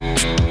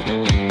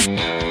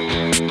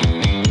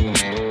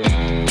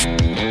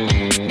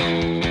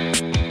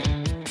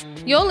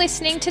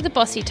listening to The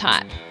Bossy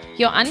Type,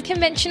 your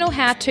unconventional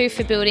how-to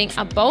for building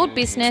a bold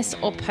business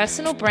or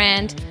personal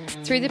brand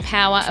through the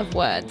power of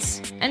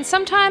words, and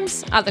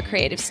sometimes other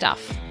creative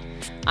stuff.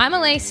 I'm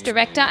Elise,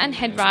 director and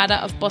head writer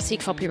of Bossy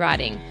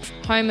Copywriting,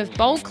 home of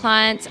bold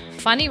clients,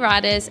 funny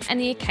writers, and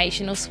the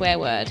occasional swear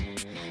word.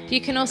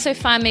 You can also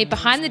find me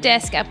behind the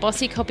desk at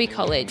Bossy Copy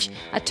College,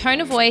 a tone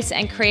of voice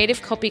and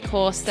creative copy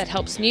course that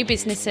helps new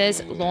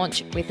businesses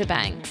launch with a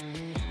bang.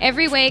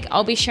 Every week,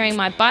 I'll be sharing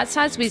my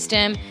bite-sized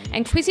wisdom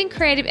and quizzing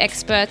creative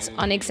experts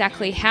on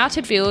exactly how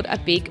to build a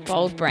big,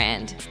 bold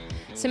brand.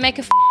 So make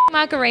a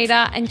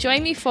margarita and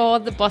join me for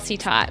The Bossy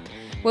Type,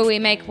 where we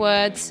make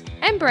words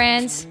and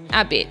brands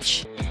our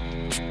bitch.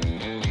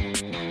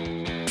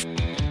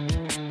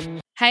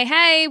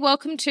 Hey,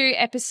 welcome to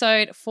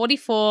episode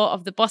 44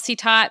 of The Bossy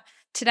Type.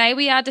 Today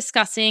we are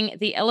discussing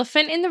the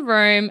elephant in the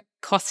room,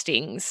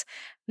 costings.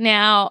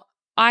 Now,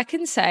 I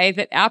can say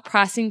that our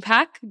pricing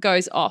pack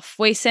goes off.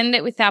 We send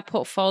it with our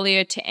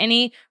portfolio to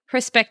any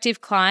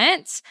prospective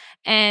clients,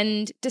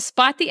 and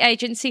despite the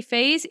agency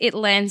fees, it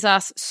lands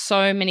us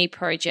so many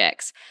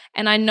projects.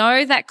 And I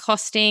know that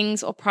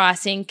costings or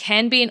pricing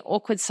can be an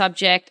awkward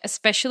subject,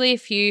 especially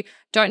if you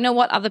don't know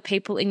what other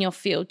people in your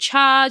field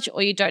charge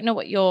or you don't know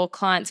what your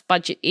client's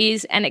budget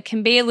is, and it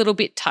can be a little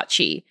bit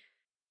touchy.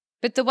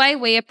 But the way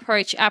we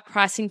approach our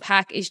pricing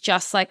pack is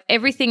just like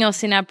everything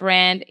else in our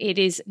brand. It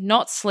is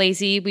not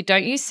sleazy. We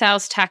don't use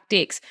sales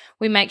tactics.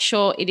 We make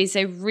sure it is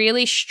a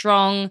really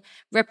strong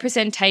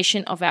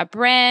representation of our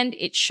brand.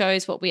 It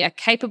shows what we are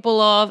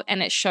capable of,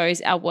 and it shows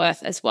our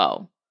worth as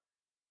well.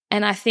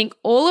 And I think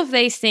all of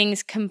these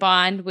things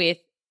combined with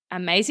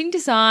amazing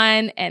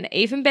design and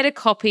even better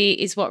copy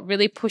is what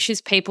really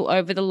pushes people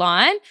over the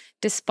line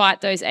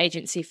despite those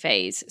agency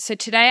fees. So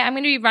today I'm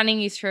going to be running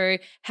you through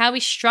how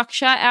we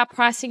structure our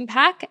pricing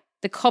pack,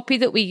 the copy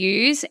that we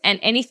use, and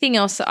anything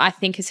else that I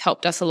think has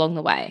helped us along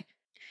the way.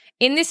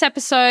 In this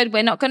episode,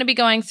 we're not going to be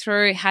going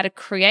through how to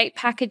create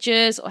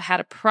packages or how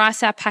to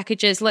price our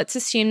packages. Let's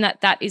assume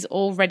that that is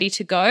all ready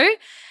to go.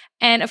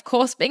 And of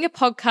course, being a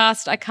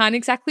podcast, I can't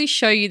exactly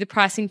show you the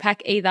pricing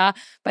pack either.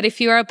 But if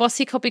you're a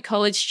Bossy Copy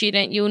College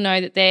student, you'll know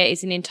that there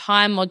is an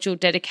entire module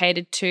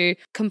dedicated to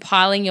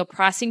compiling your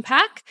pricing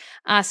pack.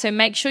 So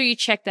make sure you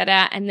check that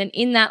out. And then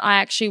in that, I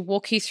actually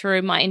walk you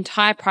through my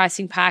entire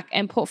pricing pack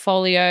and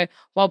portfolio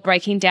while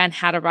breaking down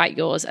how to write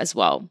yours as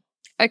well.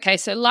 Okay,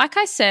 so like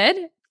I said,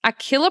 a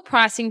killer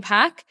pricing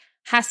pack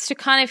has to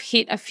kind of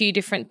hit a few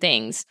different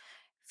things.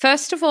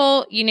 First of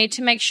all, you need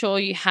to make sure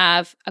you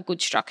have a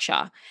good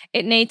structure.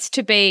 It needs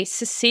to be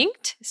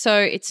succinct, so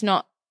it's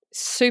not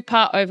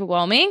super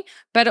overwhelming,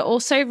 but it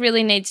also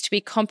really needs to be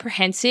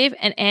comprehensive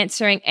and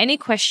answering any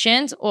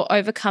questions or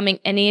overcoming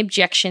any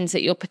objections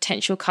that your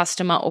potential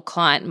customer or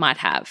client might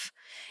have.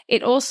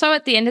 It also,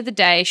 at the end of the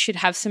day, should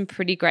have some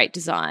pretty great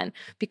design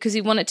because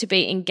we want it to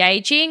be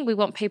engaging. We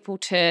want people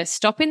to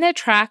stop in their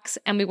tracks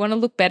and we want to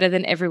look better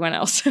than everyone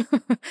else.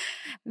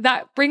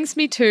 That brings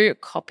me to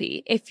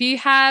copy. If you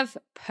have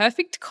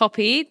perfect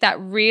copy that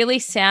really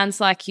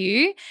sounds like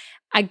you,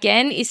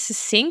 again, is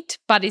succinct,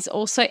 but is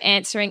also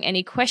answering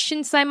any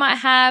questions they might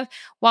have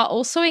while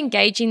also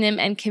engaging them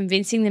and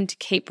convincing them to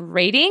keep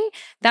reading,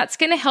 that's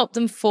going to help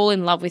them fall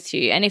in love with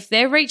you. And if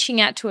they're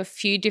reaching out to a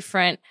few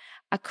different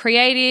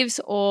creatives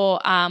or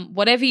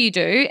whatever you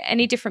do,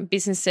 any different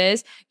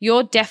businesses,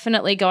 you're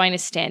definitely going to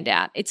stand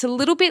out. It's a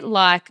little bit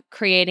like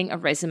creating a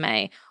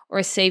resume or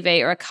a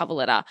CV or a cover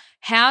letter.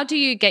 How do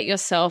you get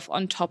yourself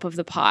on top of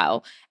the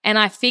pile? And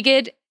I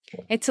figured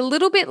it's a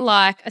little bit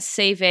like a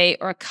CV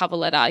or a cover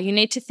letter. You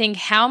need to think,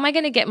 how am I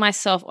going to get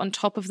myself on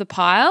top of the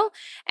pile?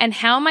 And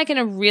how am I going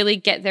to really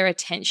get their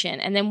attention?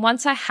 And then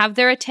once I have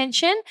their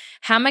attention,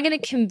 how am I going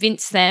to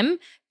convince them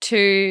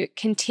to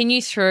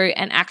continue through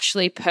and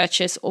actually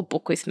purchase or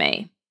book with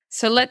me?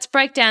 So let's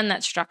break down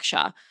that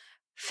structure.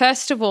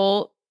 First of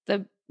all,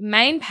 the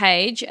main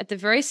page at the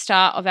very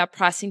start of our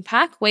pricing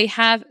pack, we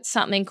have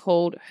something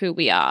called Who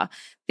We Are.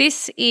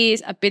 This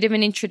is a bit of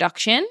an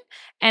introduction,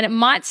 and it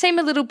might seem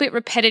a little bit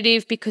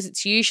repetitive because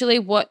it's usually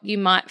what you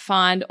might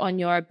find on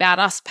your About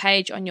Us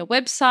page on your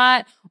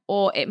website,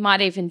 or it might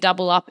even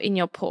double up in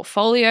your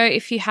portfolio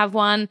if you have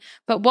one.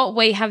 But what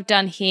we have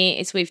done here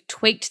is we've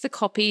tweaked the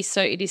copy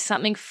so it is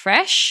something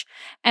fresh,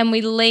 and we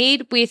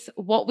lead with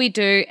what we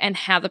do and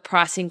how the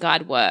pricing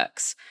guide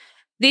works.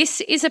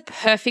 This is a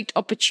perfect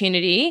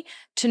opportunity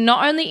to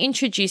not only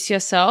introduce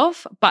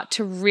yourself, but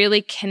to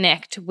really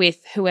connect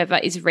with whoever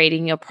is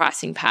reading your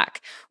pricing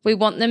pack. We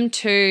want them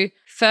to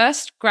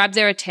first grab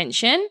their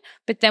attention,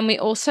 but then we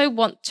also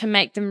want to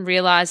make them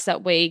realize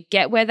that we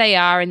get where they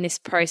are in this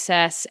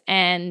process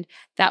and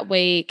that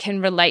we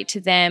can relate to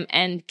them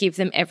and give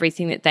them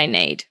everything that they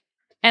need.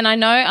 And I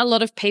know a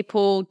lot of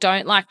people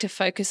don't like to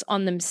focus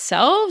on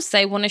themselves.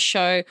 They want to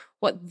show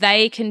what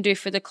they can do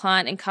for the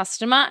client and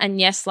customer. And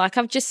yes, like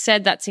I've just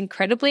said, that's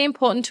incredibly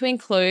important to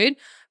include.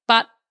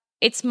 But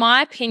it's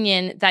my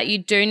opinion that you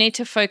do need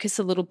to focus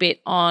a little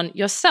bit on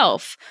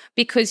yourself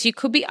because you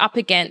could be up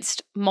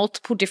against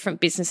multiple different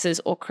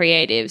businesses or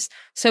creatives.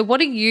 So what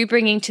are you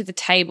bringing to the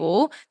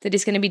table that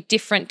is going to be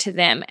different to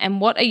them? And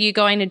what are you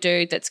going to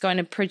do that's going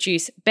to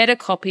produce better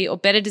copy or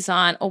better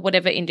design or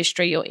whatever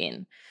industry you're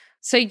in?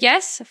 So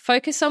yes,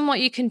 focus on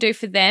what you can do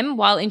for them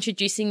while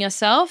introducing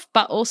yourself,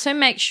 but also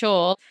make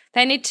sure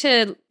they need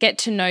to get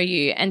to know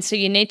you. And so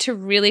you need to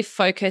really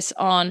focus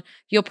on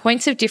your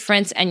points of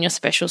difference and your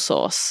special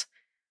sauce.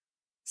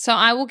 So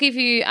I will give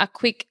you a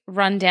quick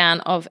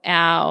rundown of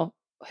our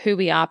Who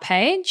We Are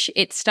page.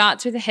 It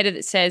starts with a header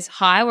that says,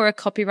 "Hi, we're a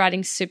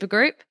copywriting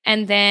supergroup."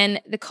 And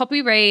then the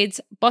copy reads,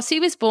 "Bossy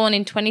was born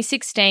in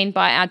 2016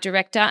 by our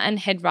director and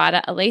head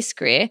writer, Elise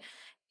Greer.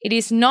 It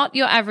is not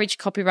your average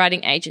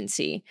copywriting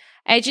agency.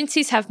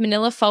 Agencies have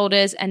manila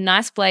folders and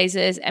nice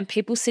blazers and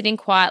people sitting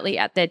quietly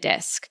at their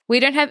desk. We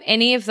don't have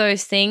any of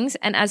those things,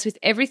 and as with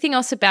everything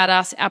else about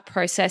us, our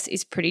process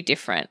is pretty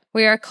different.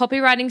 We are a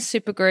copywriting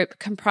supergroup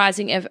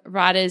comprising of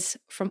writers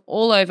from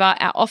all over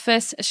our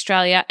office,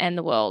 Australia, and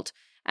the world.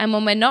 And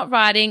when we're not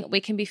writing,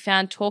 we can be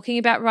found talking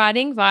about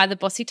writing via the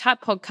Bossy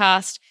Type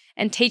podcast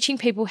and teaching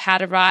people how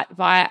to write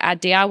via our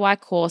DIY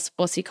course,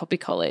 Bossy Copy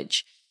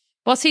College.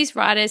 Bossy's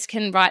writers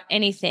can write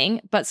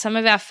anything, but some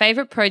of our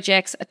favorite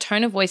projects are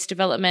tone of voice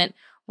development,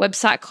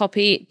 website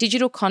copy,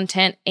 digital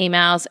content,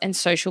 emails, and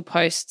social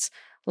posts.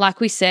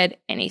 Like we said,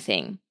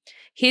 anything.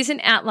 Here's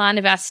an outline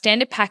of our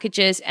standard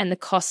packages and the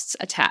costs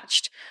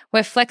attached.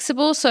 We're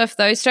flexible, so if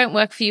those don't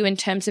work for you in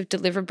terms of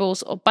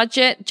deliverables or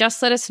budget,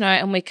 just let us know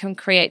and we can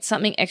create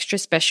something extra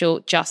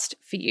special just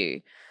for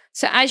you."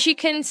 So as you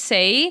can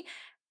see,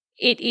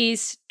 it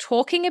is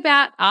talking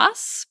about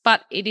us,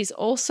 but it is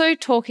also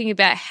talking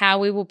about how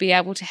we will be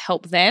able to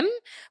help them.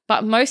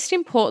 But most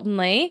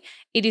importantly,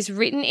 it is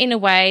written in a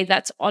way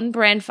that's on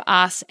brand for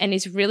us and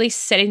is really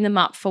setting them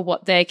up for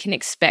what they can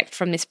expect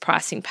from this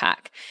pricing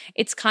pack.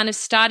 It's kind of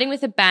starting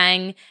with a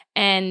bang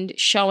and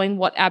showing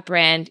what our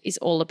brand is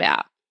all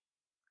about.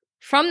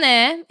 From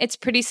there, it's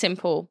pretty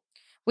simple.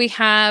 We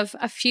have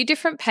a few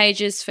different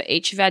pages for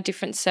each of our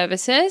different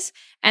services.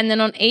 And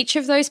then on each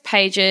of those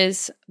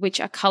pages,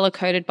 which are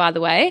color-coded, by the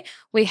way,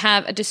 we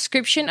have a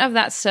description of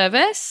that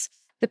service,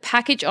 the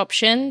package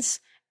options,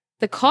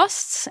 the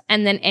costs,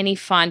 and then any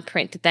fine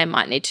print that they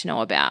might need to know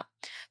about.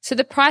 So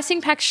the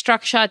pricing pack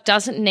structure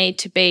doesn't need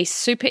to be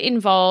super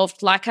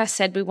involved. Like I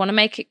said, we want to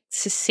make it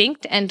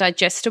succinct and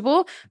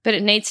digestible, but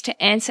it needs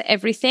to answer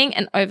everything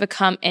and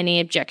overcome any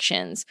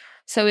objections.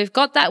 So we've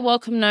got that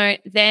welcome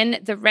note. Then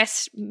the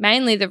rest,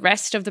 mainly the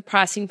rest of the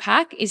pricing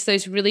pack, is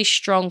those really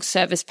strong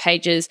service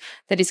pages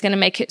that is going to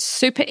make it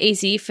super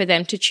easy for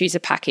them to choose a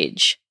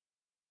package.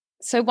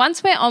 So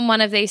once we're on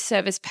one of these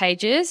service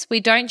pages, we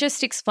don't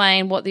just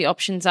explain what the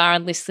options are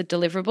and list the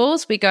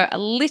deliverables. We go a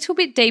little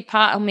bit deeper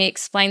and we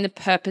explain the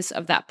purpose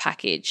of that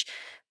package.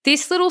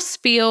 This little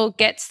spiel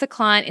gets the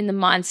client in the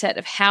mindset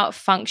of how it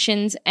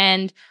functions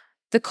and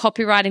the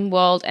copywriting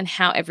world and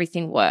how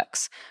everything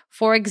works.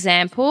 For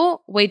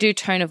example, we do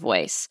tone of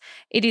voice.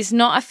 It is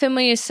not a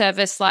familiar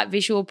service like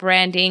visual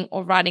branding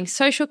or writing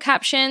social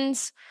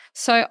captions.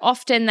 So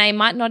often they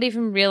might not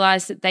even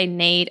realize that they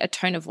need a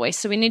tone of voice.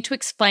 So we need to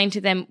explain to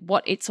them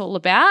what it's all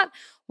about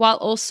while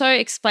also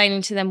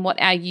explaining to them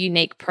what our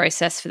unique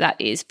process for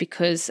that is,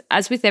 because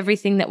as with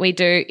everything that we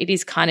do, it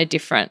is kind of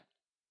different.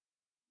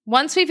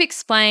 Once we've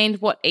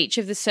explained what each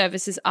of the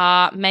services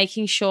are,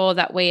 making sure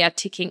that we are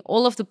ticking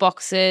all of the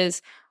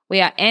boxes, we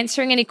are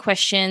answering any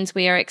questions,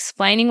 we are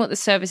explaining what the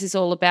service is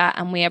all about,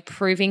 and we are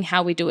proving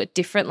how we do it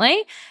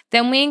differently,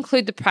 then we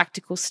include the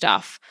practical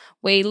stuff.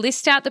 We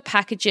list out the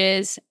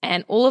packages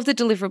and all of the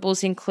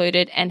deliverables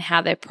included and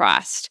how they're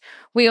priced.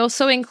 We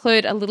also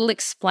include a little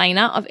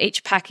explainer of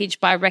each package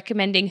by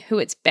recommending who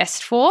it's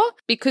best for,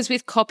 because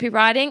with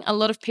copywriting, a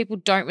lot of people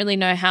don't really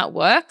know how it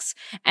works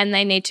and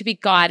they need to be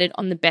guided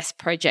on the best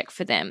project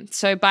for them.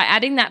 So by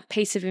adding that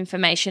piece of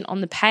information on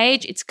the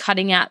page, it's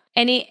cutting out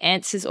any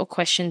answers or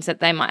questions that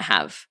they might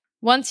have.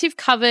 Once you've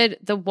covered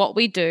the what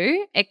we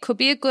do, it could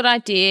be a good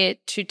idea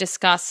to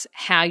discuss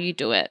how you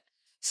do it.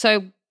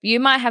 So you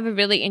might have a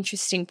really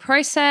interesting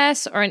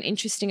process or an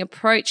interesting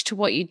approach to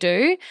what you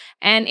do.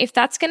 And if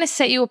that's going to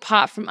set you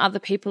apart from other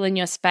people in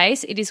your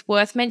space, it is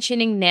worth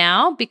mentioning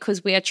now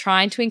because we are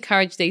trying to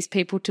encourage these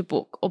people to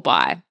book or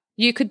buy.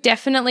 You could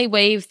definitely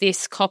weave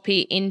this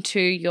copy into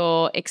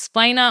your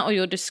explainer or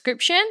your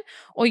description,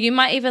 or you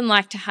might even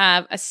like to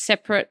have a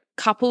separate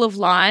couple of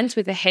lines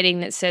with a heading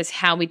that says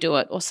how we do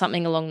it or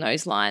something along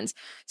those lines.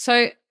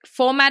 So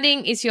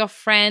formatting is your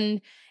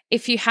friend.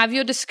 If you have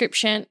your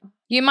description,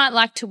 you might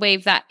like to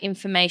weave that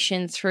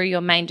information through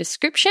your main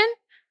description.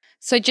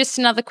 So just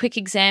another quick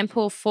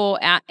example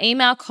for our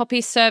email copy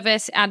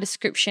service, our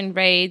description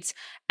reads,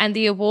 "And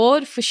the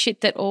award for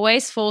shit that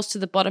always falls to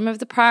the bottom of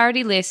the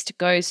priority list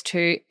goes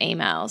to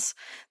emails."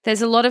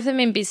 There's a lot of them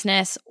in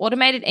business: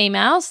 automated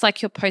emails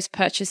like your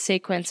post-purchase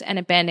sequence and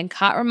abandoned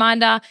cart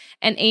reminder,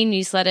 and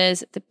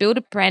e-newsletters that build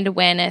a brand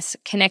awareness,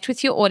 connect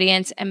with your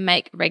audience, and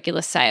make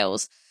regular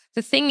sales.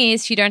 The thing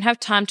is, you don't have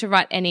time to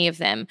write any of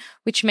them,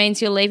 which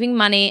means you're leaving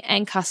money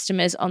and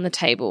customers on the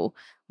table.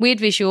 Weird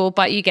visual,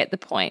 but you get the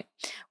point.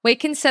 We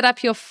can set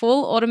up your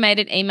full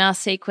automated email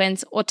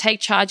sequence or take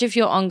charge of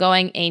your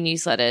ongoing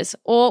e-newsletters,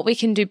 or we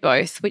can do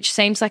both, which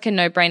seems like a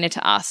no-brainer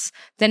to us.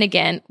 Then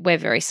again, we're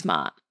very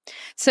smart.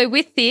 So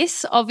with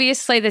this,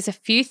 obviously there's a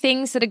few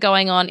things that are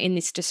going on in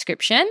this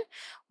description.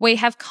 We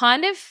have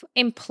kind of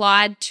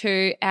implied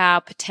to our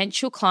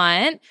potential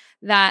client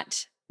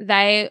that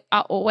they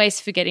are always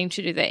forgetting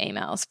to do their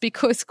emails,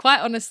 because quite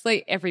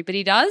honestly,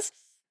 everybody does.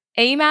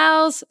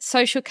 Emails,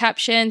 social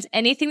captions,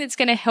 anything that's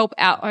going to help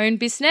our own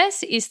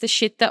business is the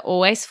shit that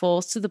always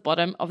falls to the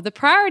bottom of the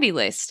priority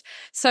list.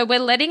 So we're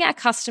letting our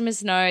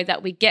customers know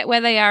that we get where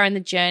they are in the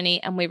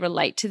journey and we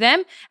relate to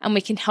them and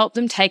we can help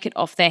them take it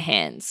off their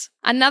hands.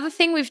 Another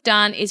thing we've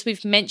done is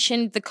we've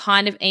mentioned the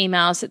kind of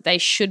emails that they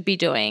should be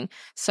doing.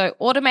 So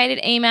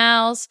automated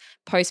emails,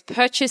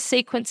 post-purchase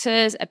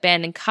sequences,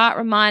 abandoned cart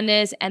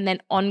reminders, and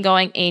then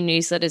ongoing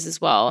e-newsletters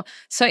as well.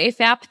 So if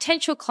our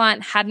potential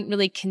client hadn't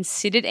really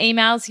considered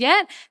emails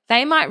yet,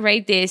 they might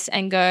read this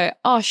and go,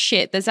 oh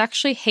shit, there's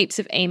actually heaps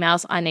of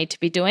emails I need to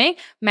be doing.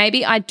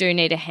 Maybe I do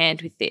need a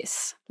hand with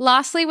this.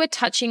 Lastly, we're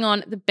touching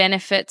on the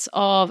benefits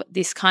of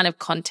this kind of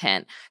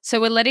content. So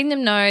we're letting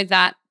them know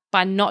that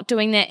by not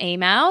doing their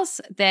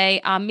emails, they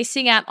are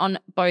missing out on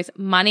both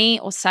money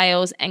or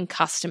sales and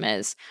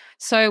customers.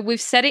 So we've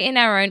said it in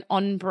our own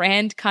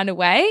on-brand kind of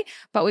way,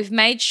 but we've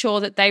made sure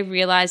that they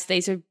realize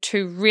these are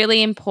two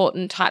really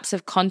important types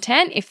of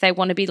content if they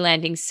want to be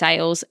landing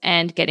sales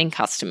and getting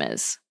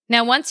customers.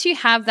 Now, once you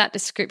have that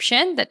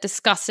description that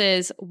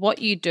discusses what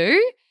you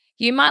do,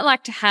 you might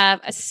like to have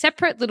a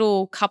separate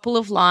little couple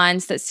of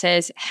lines that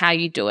says how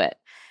you do it.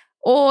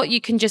 Or you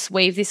can just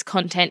weave this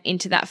content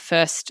into that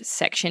first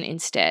section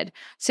instead.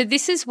 So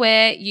this is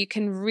where you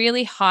can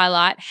really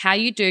highlight how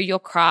you do your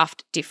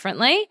craft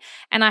differently.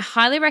 And I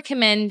highly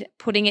recommend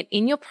putting it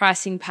in your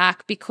pricing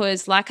pack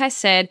because, like I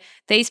said,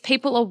 these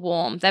people are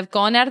warm. They've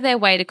gone out of their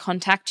way to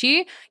contact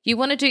you. You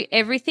want to do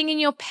everything in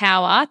your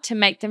power to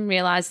make them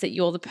realize that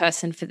you're the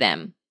person for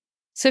them.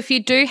 So if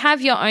you do have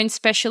your own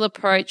special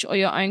approach or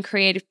your own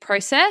creative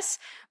process,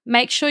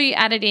 make sure you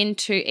add it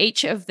into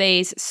each of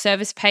these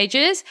service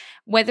pages,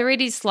 whether it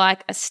is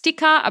like a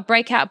sticker, a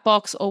breakout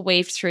box, or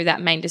weaved through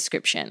that main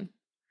description.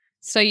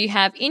 So you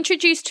have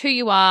introduced who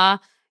you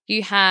are,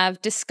 you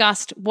have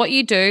discussed what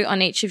you do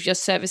on each of your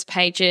service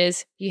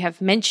pages, you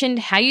have mentioned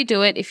how you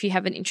do it if you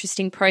have an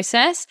interesting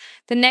process.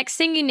 The next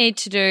thing you need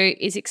to do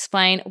is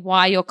explain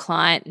why your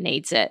client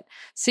needs it.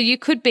 So you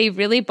could be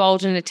really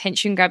bold and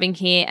attention grabbing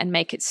here and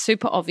make it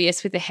super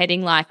obvious with a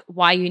heading like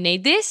why you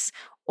need this.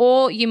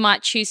 Or you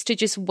might choose to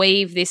just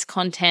weave this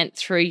content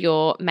through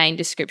your main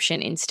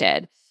description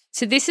instead.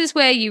 So this is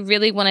where you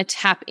really want to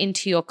tap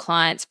into your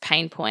client's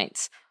pain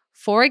points.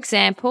 For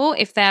example,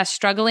 if they are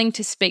struggling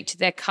to speak to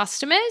their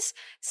customers,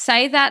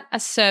 say that a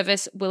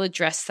service will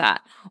address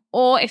that.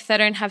 Or if they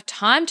don't have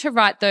time to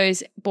write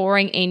those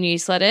boring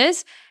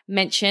e-newsletters,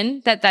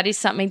 mention that that is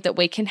something that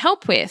we can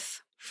help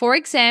with. For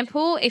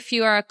example, if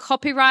you are a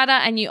copywriter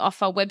and you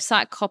offer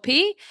website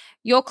copy,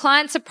 your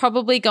clients are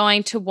probably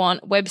going to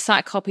want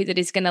website copy that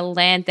is going to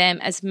land them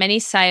as many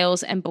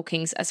sales and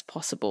bookings as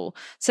possible.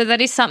 So that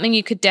is something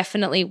you could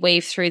definitely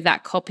weave through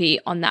that copy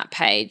on that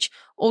page.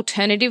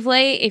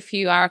 Alternatively, if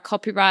you are a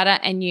copywriter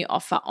and you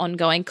offer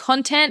ongoing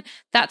content,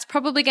 that's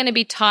probably going to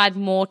be tied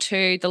more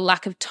to the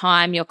lack of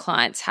time your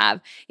clients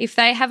have. If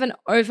they have an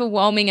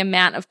overwhelming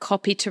amount of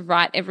copy to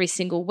write every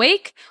single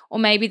week, or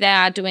maybe they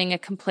are doing a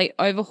complete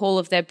overhaul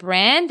of their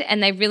brand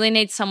and they really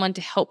need someone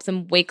to help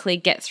them weekly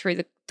get through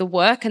the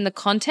work and the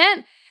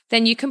content,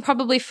 then you can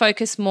probably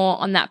focus more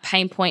on that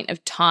pain point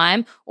of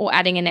time or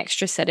adding an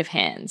extra set of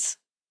hands.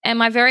 And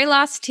my very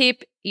last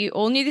tip, you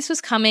all knew this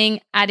was coming,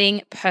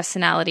 adding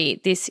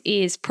personality. This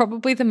is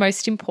probably the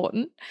most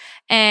important.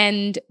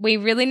 And we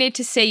really need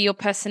to see your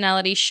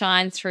personality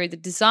shine through the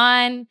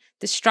design,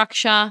 the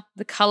structure,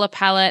 the color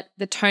palette,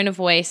 the tone of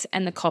voice,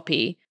 and the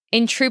copy.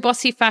 In true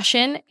bossy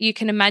fashion, you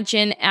can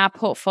imagine our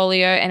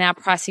portfolio and our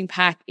pricing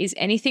pack is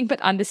anything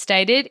but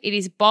understated. It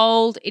is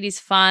bold, it is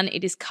fun,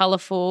 it is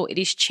colorful, it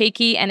is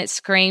cheeky, and it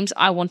screams,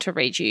 I want to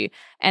read you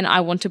and I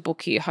want to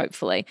book you,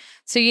 hopefully.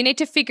 So you need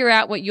to figure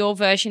out what your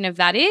version of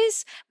that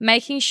is,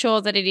 making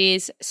sure that it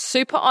is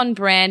super on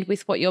brand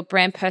with what your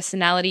brand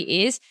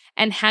personality is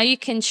and how you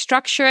can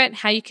structure it,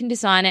 how you can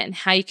design it, and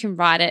how you can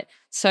write it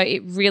so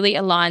it really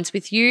aligns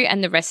with you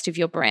and the rest of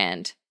your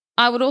brand.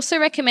 I would also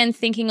recommend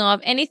thinking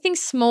of anything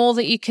small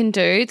that you can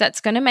do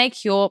that's going to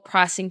make your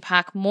pricing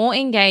pack more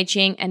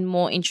engaging and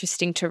more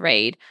interesting to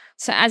read.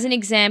 So as an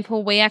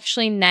example, we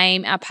actually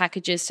name our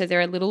packages so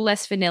they're a little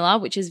less vanilla,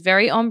 which is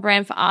very on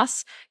brand for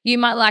us. You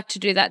might like to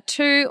do that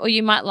too, or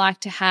you might like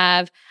to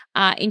have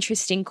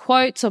interesting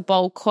quotes or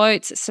bold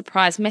quotes,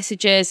 surprise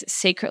messages,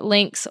 secret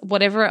links,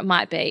 whatever it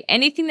might be.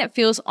 Anything that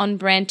feels on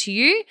brand to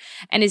you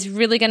and is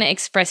really going to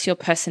express your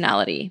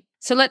personality.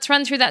 So let's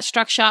run through that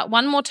structure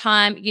one more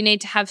time. You need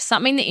to have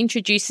something that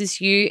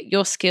introduces you,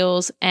 your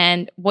skills,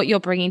 and what you're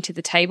bringing to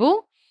the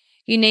table.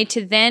 You need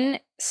to then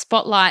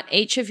spotlight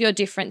each of your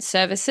different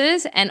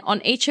services, and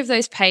on each of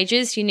those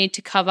pages, you need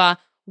to cover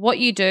what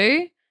you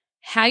do,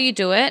 how you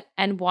do it,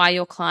 and why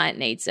your client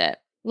needs it.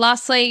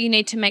 Lastly, you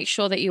need to make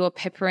sure that you are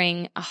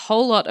peppering a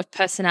whole lot of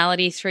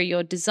personality through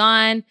your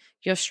design,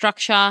 your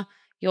structure,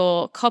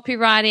 your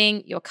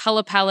copywriting, your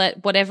color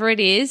palette, whatever it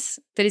is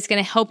that is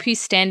going to help you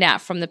stand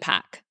out from the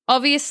pack.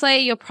 Obviously,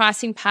 your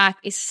pricing pack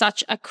is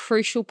such a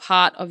crucial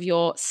part of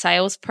your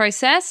sales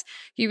process.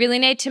 You really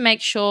need to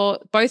make sure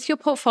both your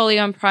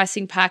portfolio and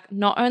pricing pack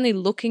not only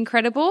look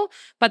incredible,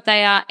 but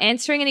they are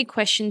answering any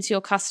questions your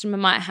customer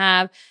might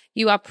have.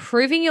 You are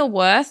proving your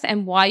worth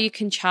and why you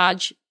can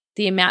charge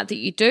the amount that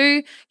you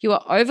do. You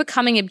are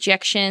overcoming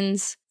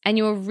objections, and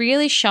you are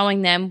really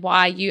showing them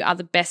why you are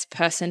the best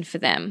person for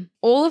them.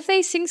 All of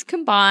these things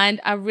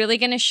combined are really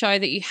going to show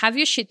that you have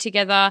your shit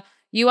together.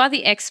 You are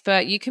the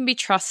expert, you can be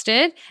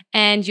trusted,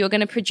 and you're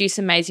going to produce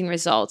amazing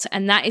results.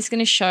 And that is going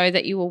to show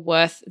that you are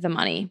worth the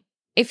money.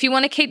 If you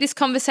want to keep this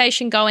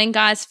conversation going,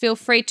 guys, feel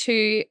free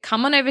to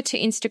come on over to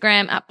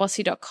Instagram at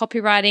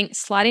bossy.copywriting,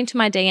 slide into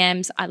my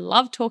DMs. I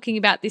love talking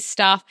about this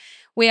stuff.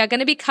 We are going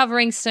to be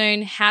covering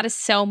soon how to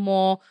sell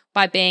more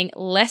by being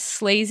less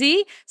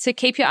sleazy. So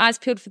keep your eyes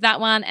peeled for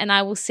that one, and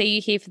I will see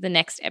you here for the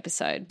next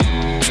episode.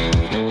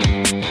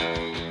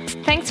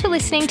 Thanks for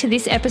listening to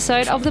this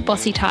episode of The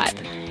Bossy Type.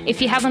 If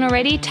you haven't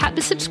already, tap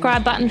the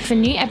subscribe button for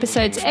new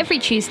episodes every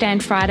Tuesday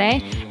and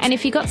Friday. And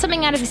if you got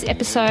something out of this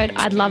episode,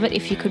 I'd love it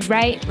if you could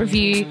rate,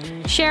 review,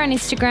 share on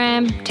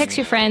Instagram, text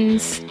your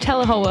friends, tell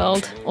the whole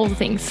world, all the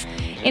things.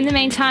 In the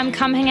meantime,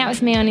 come hang out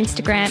with me on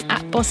Instagram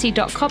at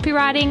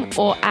bossy.copywriting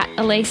or at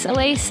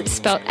Alyce,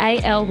 spelled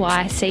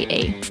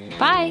ALYCE.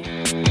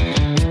 Bye.